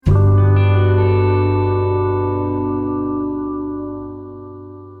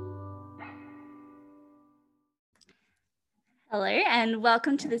and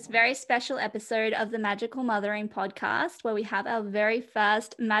welcome to this very special episode of the Magical Mothering Podcast, where we have our very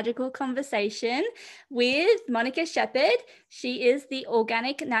first magical conversation with Monica Shepherd. She is the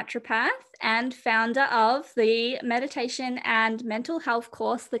organic naturopath and founder of the meditation and mental health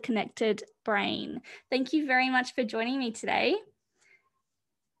course, The Connected Brain. Thank you very much for joining me today.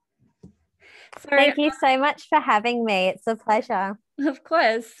 Thank you so much for having me. It's a pleasure. Of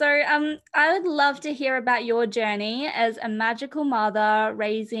course. So I would love to hear about your journey as a magical mother,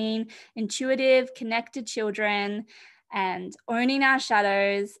 raising intuitive, connected children and owning our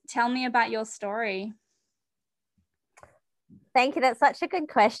shadows. Tell me about your story. Thank you. That's such a good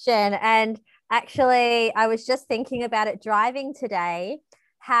question. And actually, I was just thinking about it driving today,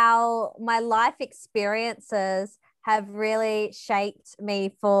 how my life experiences have really shaped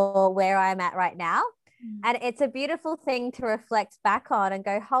me for where I'm at right now. And it's a beautiful thing to reflect back on and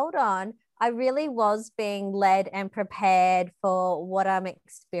go, hold on, I really was being led and prepared for what I'm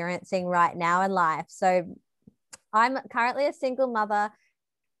experiencing right now in life. So I'm currently a single mother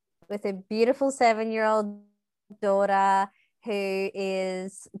with a beautiful 7-year-old daughter who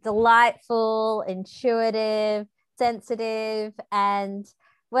is delightful, intuitive, sensitive. And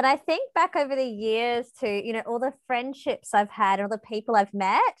when I think back over the years to, all the friendships I've had, all the people I've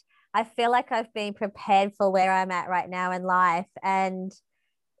met, I feel like I've been prepared for where I'm at right now in life. And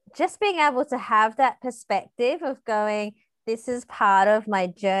just being able to have that perspective of going, this is part of my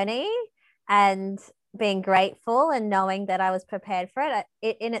journey, and being grateful and knowing that I was prepared for it,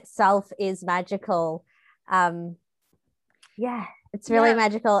 it in itself is magical. It's really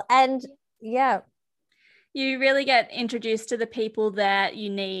magical. And you really get introduced to the people that you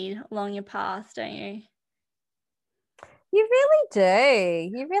need along your path, don't you? You really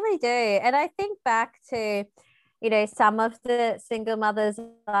do. You really do. And I think back to, some of the single mothers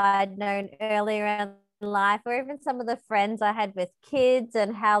I'd known earlier in life, or even some of the friends I had with kids,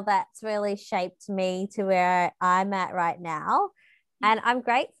 and how that's really shaped me to where I'm at right now. And I'm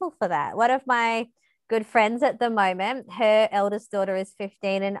grateful for that. One of my good friends at the moment, her eldest daughter is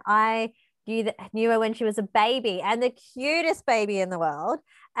 15, and I knew her when she was a baby, and the cutest baby in the world.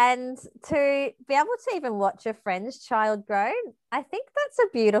 And to be able to even watch a friend's child grow, I think that's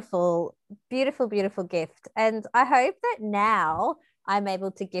a beautiful, beautiful, beautiful gift. And I hope that now I'm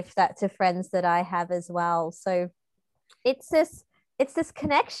able to gift that to friends that I have as well. So it's this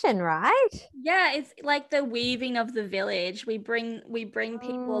connection, right? Yeah, it's like the weaving of the village. We bring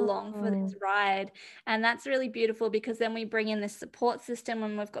people along for this ride, and that's really beautiful, because then we bring in this support system,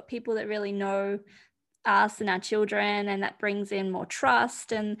 and we've got people that really know us and our children, and that brings in more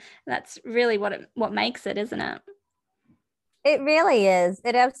trust, and that's really what makes it, isn't it? It really is.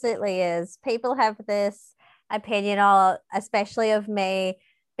 It absolutely is. People have this opinion, especially of me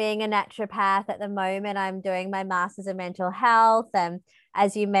being a naturopath at the moment. I'm doing my master's in mental health. And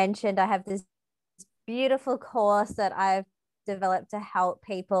as you mentioned, I have this beautiful course that I've developed to help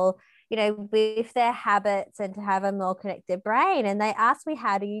people, with their habits and to have a more connected brain. And they ask me,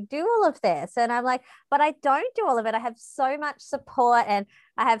 how do you do all of this? And I'm like, but I don't do all of it. I have so much support, and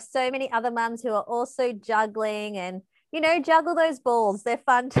I have so many other mums who are also juggling, and juggle those balls. They're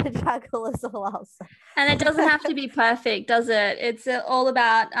fun to juggle as well. And it doesn't have to be perfect, does it? It's all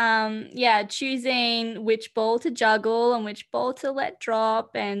about, choosing which ball to juggle and which ball to let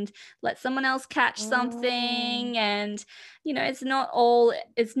drop and let someone else catch something. And, it's not all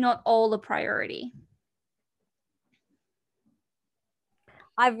a priority.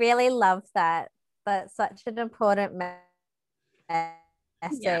 I really love that. That's such an important message.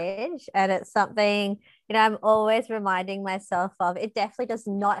 And it's something, I'm always reminding myself of. It definitely does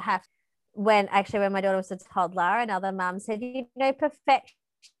not have, when my daughter was a toddler, another mum said, perfection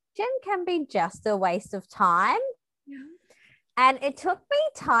can be just a waste of time. And it took me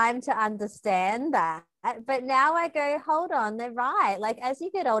time to understand that. But now I go, hold on, they're right. Like, as you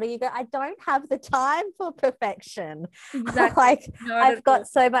get older, you go, I don't have the time for perfection. Exactly. I've got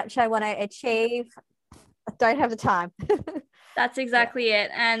so much I want to achieve. I don't have the time. That's exactly it.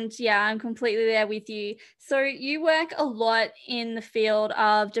 And I'm completely there with you. So you work a lot in the field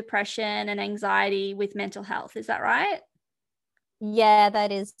of depression and anxiety with mental health. Is that right? Yeah,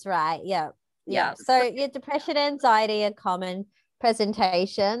 that is right. Yeah. So depression and anxiety are common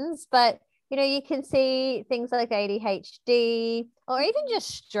presentations, but you can see things like ADHD or even just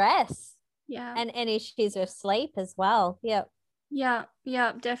stress. And issues with sleep as well. Yeah,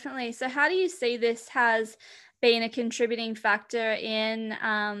 definitely. So how do you see this has been a contributing factor in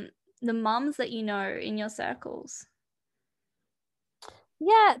the mums that you know in your circles?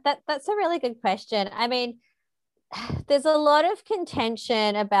 Yeah, that's a really good question. I mean, there's a lot of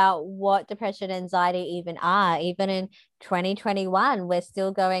contention about what depression and anxiety even are. Even in 2021, we're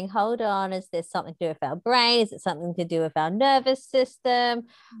still going, hold on, is this something to do with our brain? Is it something to do with our nervous system?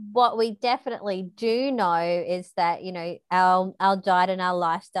 What we definitely do know is that, you know, our diet and our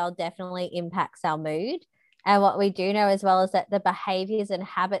lifestyle definitely impacts our mood. And what we do know as well is that the behaviors and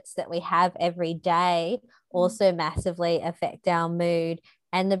habits that we have every day also massively affect our mood.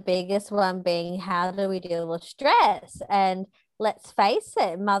 And the biggest one being, how do we deal with stress? And let's face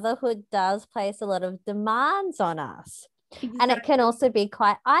it, motherhood does place a lot of demands on us. Exactly. And it can also be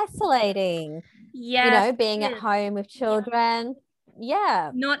quite isolating, yes, you know, being at home with children.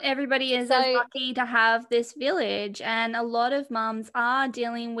 Yeah. Not everybody is as lucky to have this village, and a lot of mums are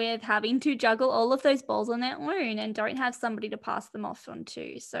dealing with having to juggle all of those balls on their own and don't have somebody to pass them off on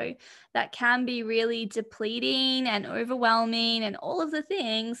to. So that can be really depleting and overwhelming, and all of the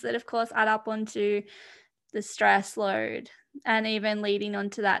things that of course add up onto the stress load, and even leading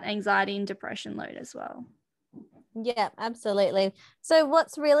onto that anxiety and depression load as well. Yeah, absolutely. So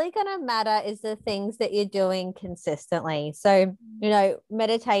what's really going to matter is the things that you're doing consistently. So, you know,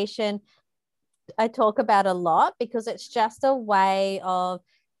 meditation, I talk about a lot because it's just a way of,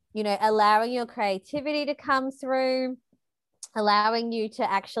 you know, allowing your creativity to come through, allowing you to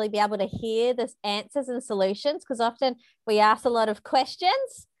actually be able to hear the answers and solutions, because often we ask a lot of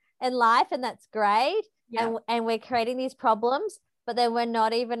questions in life, and that's great. Yeah. And we're creating these problems, but then we're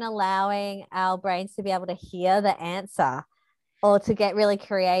not even allowing our brains to be able to hear the answer or to get really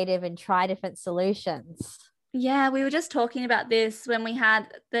creative and try different solutions. Yeah, we were just talking about this when we had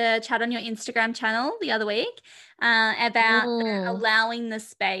the chat on your Instagram channel the other week about allowing the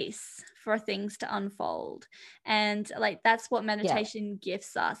space for things to unfold. And like, that's what meditation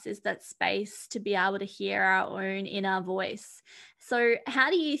gifts us, is that space to be able to hear our own inner voice. So how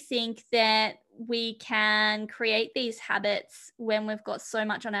do you think that we can create these habits when we've got so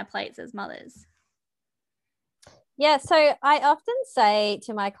much on our plates as mothers? Yeah, so I often say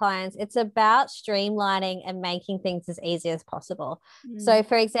to my clients, it's about streamlining and making things as easy as possible. So,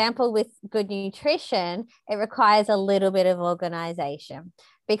 for example, with good nutrition, it requires a little bit of organization,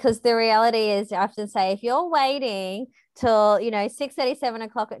 because the reality is, I often say, if you're waiting till, you know, 6:30, 7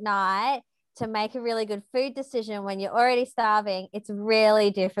 o'clock at night to make a really good food decision when you're already starving, it's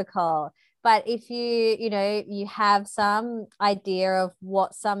really difficult. But if you know, you have some idea of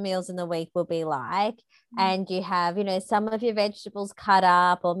what some meals in the week will be like, and you have, you know, some of your vegetables cut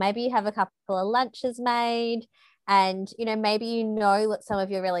up, or maybe you have a couple of lunches made, and, you know, maybe you know what some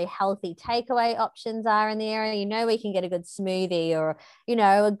of your really healthy takeaway options are in the area. You know, we can get a good smoothie, or, you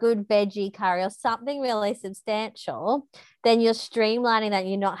know, a good veggie curry, or something really substantial. Then you're streamlining that.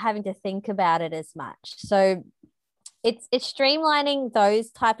 You're not having to think about it as much. So it's streamlining those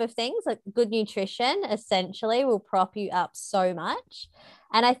type of things. Like good nutrition essentially will prop you up so much.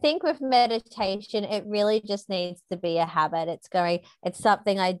 And I think with meditation, it really just needs to be a habit. It's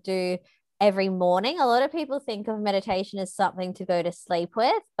something I do every morning. A lot of people think of meditation as something to go to sleep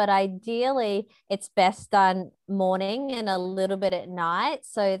with, but ideally it's best done morning and a little bit at night,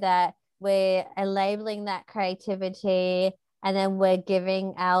 so that we're enabling that creativity, and then we're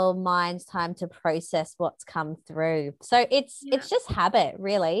giving our minds time to process what's come through. So it's just habit,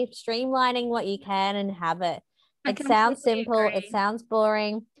 really. Streamlining what you can and habit. It sounds simple. Agree. It sounds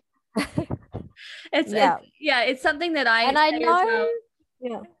boring. It's something that I know.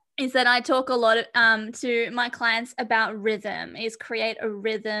 Well. Is that I talk a lot to my clients about rhythm, is create a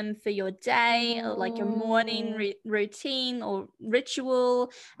rhythm for your day, or like your morning routine or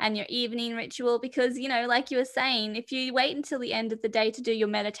ritual, and your evening ritual. Because, you know, like you were saying, if you wait until the end of the day to do your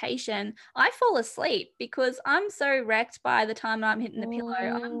meditation, I fall asleep because I'm so wrecked by the time I'm hitting the pillow.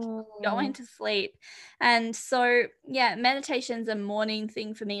 I'm going to sleep. And so, yeah, meditation's a morning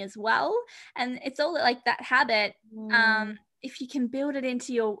thing for me as well. And it's all like that habit. If you can build it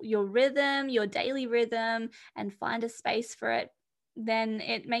into your rhythm, your daily rhythm, and find a space for it, then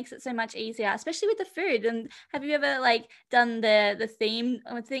it makes it so much easier, especially with the food. And have you ever like done the theme?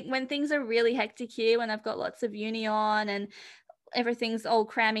 I think when things are really hectic here, when I've got lots of uni on and everything's all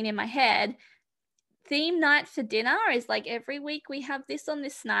cramming in my head, theme night for dinner is like every week we have this on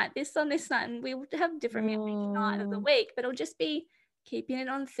this night, and we'll have different meals each night of the week, but it'll just be keeping it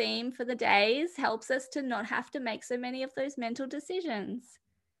on theme for the days helps us to not have to make so many of those mental decisions.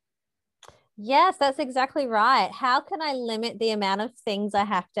 Yes, that's exactly right. How can I limit the amount of things I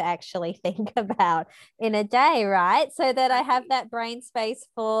have to actually think about in a day, right? So that I have that brain space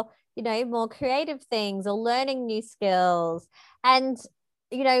for, you know, more creative things or learning new skills. And,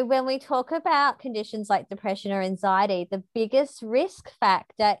 you know, when we talk about conditions like depression or anxiety, the biggest risk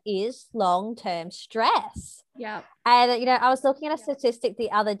factor is long-term stress. Yeah. And, I was looking at a statistic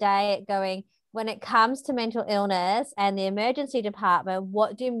the other day going, when it comes to mental illness and the emergency department,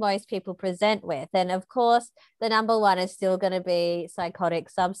 what do most people present with? And of course, the number one is still going to be psychotic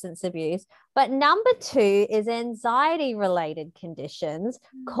substance abuse. But number two is anxiety related conditions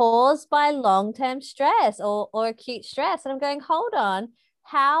caused by long-term stress or acute stress. And I'm going, hold on,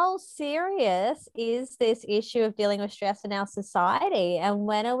 how serious is this issue of dealing with stress in our society? And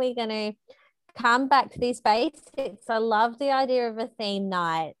when are we going to come back to these basics? I love the idea of a theme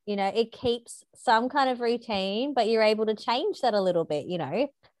night. It keeps some kind of routine, but you're able to change that a little bit,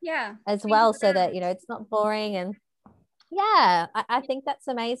 Yeah. as well, so that, it's not boring. And yeah, I think that's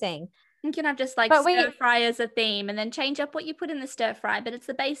amazing. You can have just like stir fry as a theme and then change up what you put in the stir fry, but it's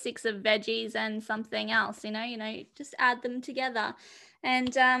the basics of veggies and something else, just add them together.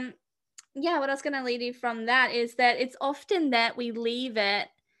 And yeah, what I was going to lead you from that is that it's often that we leave it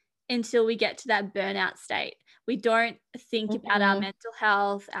until we get to that burnout state. We don't think about our mental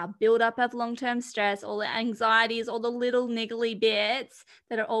health, our buildup of long-term stress, all the anxieties, all the little niggly bits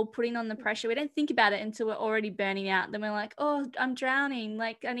that are all putting on the pressure. We don't think about it until we're already burning out. Then we're like, oh, I'm drowning.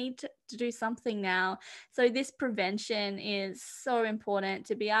 Like, I need to do something now. So this prevention is so important,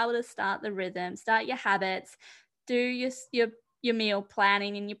 to be able to start the rhythm, start your habits, do your meal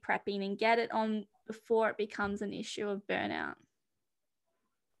planning and your prepping, and get it on before it becomes an issue of burnout.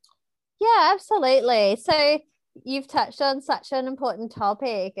 Yeah, absolutely. So you've touched on such an important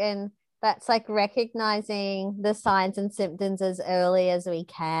topic, and that's like recognizing the signs and symptoms as early as we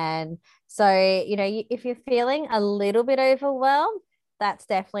can. So, if you're feeling a little bit overwhelmed, that's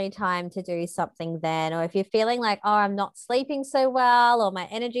definitely time to do something then. Or if you're feeling like, oh, I'm not sleeping so well, or my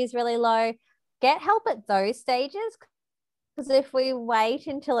energy is really low, get help at those stages. Because if we wait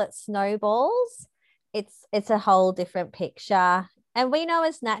until it snowballs, it's a whole different picture. And we know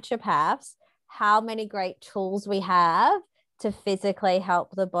as naturopaths how many great tools we have to physically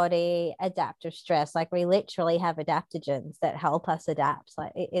help the body adapt to stress. Like, we literally have adaptogens that help us adapt.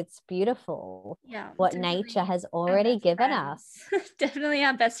 Like, it's beautiful. Yeah, what nature has already given us. Definitely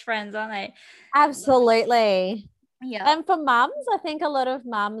our best friends, aren't they? Absolutely. Yeah. And for mums, I think a lot of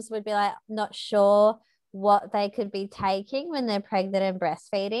mums would be like, not sure what they could be taking when they're pregnant and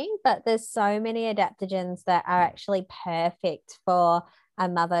breastfeeding, but there's so many adaptogens that are actually perfect for a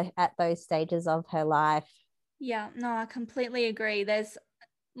mother at those stages of her life. Yeah, no, I completely agree. There's,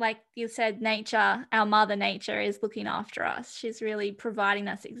 like you said, nature, our mother nature is looking after us. She's really providing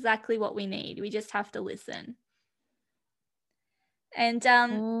us exactly what we need. We just have to listen. And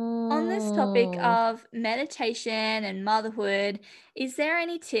on this topic of meditation and motherhood, is there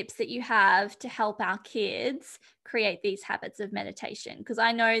any tips that you have to help our kids create these habits of meditation? Because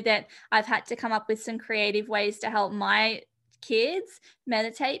I know that I've had to come up with some creative ways to help my kids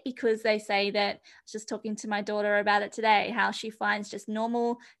meditate, because they say that, I was just talking to my daughter about it today, how she finds just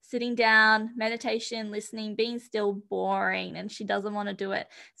normal sitting down, meditation, listening, being still boring, and she doesn't want to do it.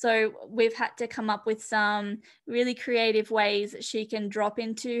 So we've had to come up with some really creative ways that she can drop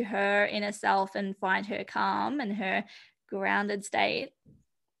into her inner self and find her calm and her grounded state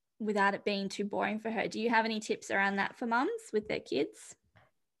without it being too boring for her. Do you have any tips around that for mums with their kids?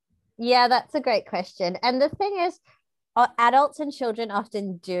 Yeah, that's a great question. And the thing is, adults and children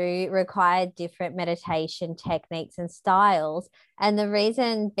often do require different meditation techniques and styles. And the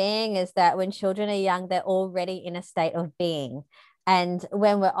reason being is that when children are young, they're already in a state of being. And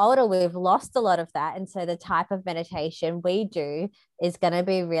when we're older, we've lost a lot of that. And so the type of meditation we do is going to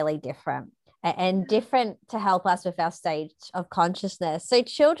be really different and different to help us with our stage of consciousness. So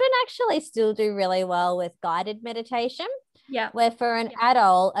children actually still do really well with guided meditation. Yeah. Where for an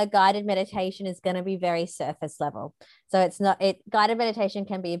adult, a guided meditation is going to be very surface level. So guided meditation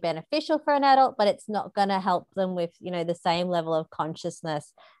can be beneficial for an adult, but it's not going to help them with, the same level of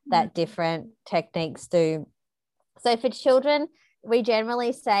consciousness that different techniques do. So for children, we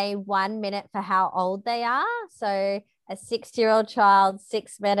generally say 1 minute for how old they are. So a 6-year-old child,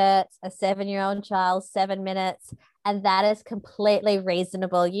 6 minutes, a 7-year-old child, 7 minutes. And that is completely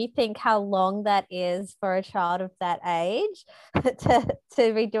reasonable. You think how long that is for a child of that age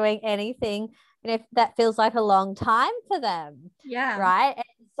to be doing anything, if that feels like a long time for them. Yeah. Right.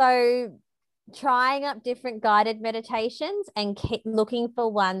 And so trying up different guided meditations and keep looking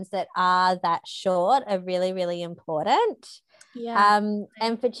for ones that are that short are really, really important. Yeah.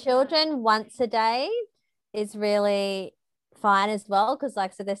 And for children, once a day is really fine as well, because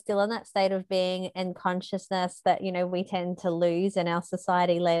like I said, they're still in that state of being and consciousness that we tend to lose in our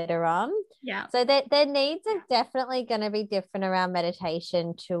society later on. Yeah. So their needs are definitely going to be different around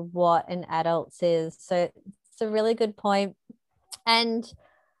meditation to what an adult's is. So it's a really good point. And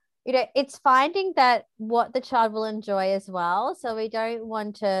it's finding that what the child will enjoy as well. So we don't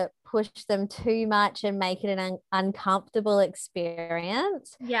want to push them too much and make it an uncomfortable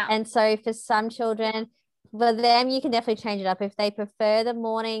experience. Yeah. And so for some children, for them, you can definitely change it up. If they prefer the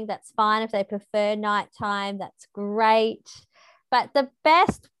morning, that's fine. If they prefer nighttime, that's great. But the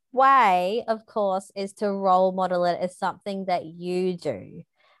best way, of course, is to role model it as something that you do.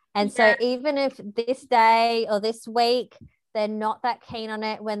 And so Yeah. even if this day or this week they're not that keen on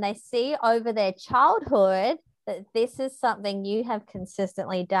it, when they see over their childhood that this is something you have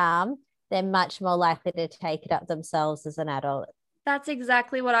consistently done, they're much more likely to take it up themselves as an adult. That's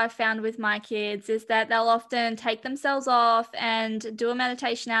exactly what I've found with my kids, is that they'll often take themselves off and do a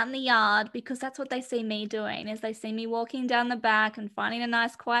meditation out in the yard, because that's what they see me doing, is they see me walking down the back and finding a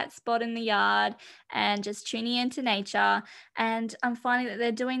nice quiet spot in the yard and just tuning into nature. And I'm finding that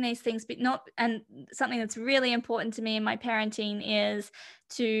they're doing these things, but not, and something that's really important to me in my parenting is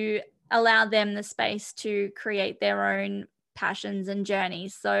to allow them the space to create their own passions and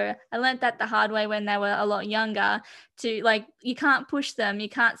journeys. So I learned that the hard way when they were a lot younger, to like, you can't push them. You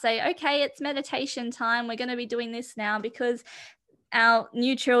can't say, okay, it's meditation time, we're going to be doing this now, because our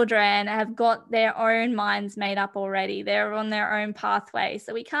new children have got their own minds made up already. They're on their own pathway.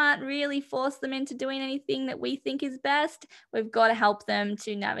 So we can't really force them into doing anything that we think is best. We've got to help them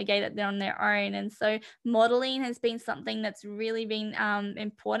to navigate it on their own. And so modeling has been something that's really been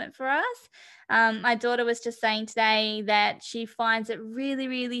important for us. My daughter was just saying today that she finds it really,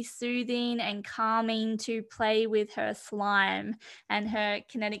 really soothing and calming to play with her slime and her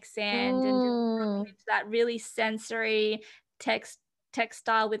kinetic sand, and just into that really sensory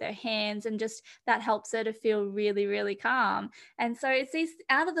textile with her hands, and just that helps her to feel really, really calm. And so it's these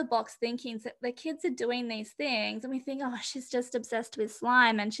out of the box thinking that the kids are doing these things and we think, oh, she's just obsessed with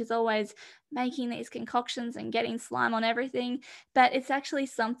slime and she's always making these concoctions and getting slime on everything. But it's actually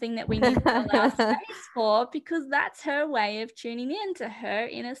something that we need to allow space for, because that's her way of tuning in to her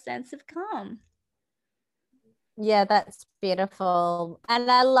inner sense of calm. Yeah, that's beautiful. And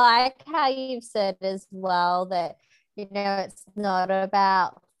I like how you've said as well that, it's not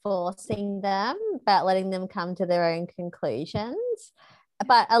about forcing them, but letting them come to their own conclusions,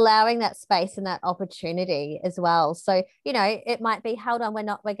 but allowing that space and that opportunity as well. So, it might be, hold on,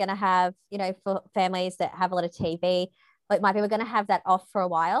 we're going to have, for families that have a lot of TV, it might be, we're going to have that off for a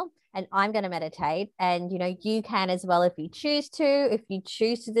while and I'm going to meditate. And, you can as well, if you choose to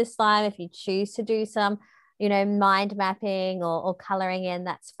do slime, if you choose to do some, mind mapping or coloring in,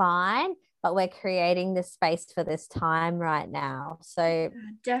 that's fine. But we're creating this space for this time right now. So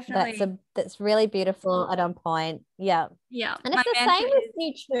definitely, that's really beautiful and on point. Yeah. Yeah. And it's the same with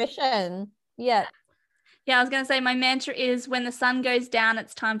nutrition. Yeah. Yeah, I was going to say my mantra is, when the sun goes down,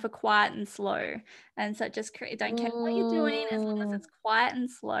 it's time for quiet and slow. And so just don't care what you're doing as long as it's quiet and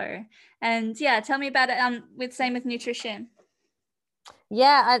slow. And yeah, tell me about it with same with nutrition.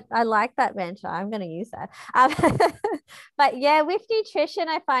 Yeah, I like that mantra. I'm going to use that. But yeah, with nutrition,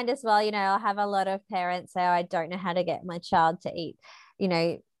 I find as well, I'll have a lot of parents say, oh, I don't know how to get my child to eat,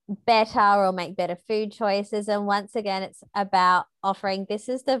 better or make better food choices. And once again, it's about offering, this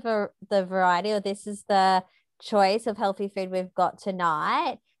is the variety, or this is the choice of healthy food we've got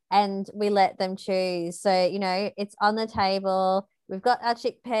tonight. And we let them choose. So, it's on the table. We've got our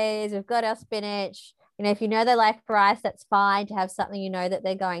chickpeas, we've got our spinach. If they like rice, that's fine to have something that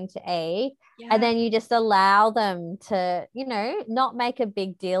they're going to eat. Yeah. And then you just allow them to, not make a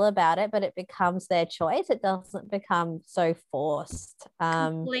big deal about it, but it becomes their choice. It doesn't become so forced.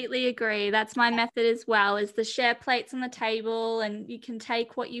 Completely agree. That's my method as well, is the share plates on the table, and you can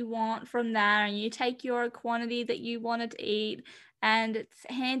take what you want from there, and you take your quantity that you wanted to eat, and it's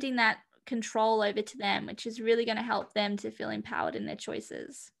handing that control over to them, which is really going to help them to feel empowered in their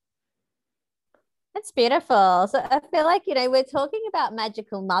choices. That's beautiful. So I feel like, we're talking about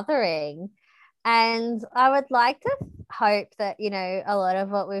magical mothering, and I would like to hope that, a lot of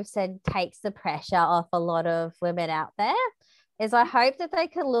what we've said takes the pressure off a lot of women out there. Is I hope that they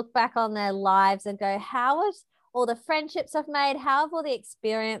can look back on their lives and go, how has all the friendships I've made, how have all the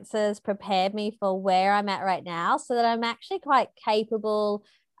experiences prepared me for where I'm at right now, so that I'm actually quite capable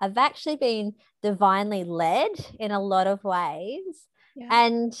of actually being divinely led in a lot of ways. Yeah.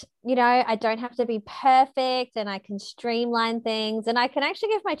 And, I don't have to be perfect, and I can streamline things, and I can actually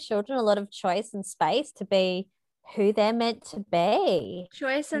give my children a lot of choice and space to be who they're meant to be.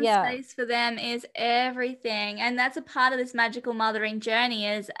 Choice and space for them is everything. And that's a part of this magical mothering journey,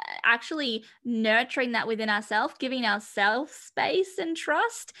 is actually nurturing that within ourselves, giving ourselves space and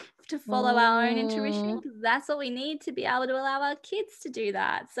trust to follow our own intuition, because that's what we need to be able to allow our kids to do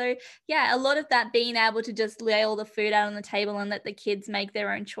that. So yeah, a lot of that being able to just lay all the food out on the table and let the kids make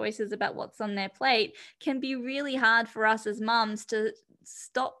their own choices about what's on their plate can be really hard for us as mums to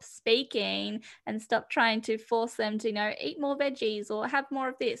stop speaking and stop trying to force them to, eat more veggies or have more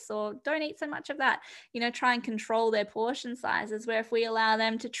of this or don't eat so much of that, try and control their portion sizes, where if we allow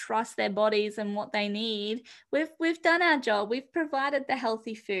them to trust their bodies and what they need, we've done our job. We've provided the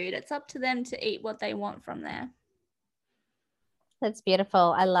healthy food. It's up to them to eat what they want from there. That's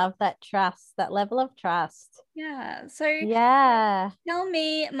beautiful. I love that trust, that level of trust. Yeah. So yeah. Tell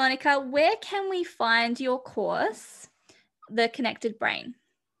me, Monica, where can we find your course, The Connected Brain?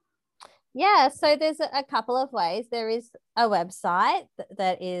 Yeah, so there's a couple of ways. There is a website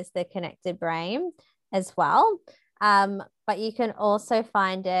that is The Connected Brain as well. But you can also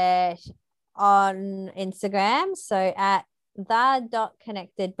find it on Instagram. So at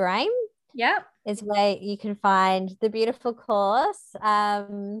the.connectedbrain. Yep. Is where you can find the beautiful course.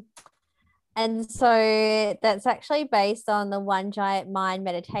 And so that's actually based on the One Giant Mind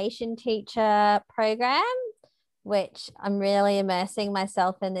Meditation Teacher program, which I'm really immersing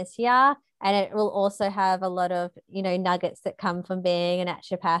myself in this year. And it will also have a lot of, nuggets that come from being a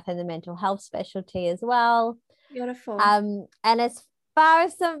naturopath and the mental health specialty as well. Beautiful. And as far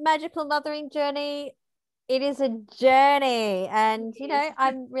as the magical mothering journey, it is a journey. And,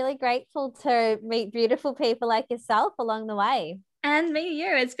 I'm really grateful to meet beautiful people like yourself along the way. And me,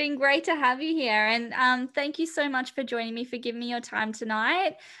 you. It's been great to have you here. And thank you so much for joining me, for giving me your time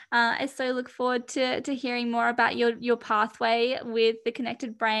tonight. I so look forward to hearing more about your pathway with the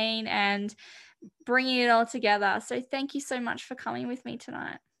Connected Brain and bringing it all together. So thank you so much for coming with me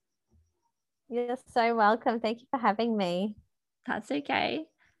tonight. You're so welcome. Thank you for having me. That's okay.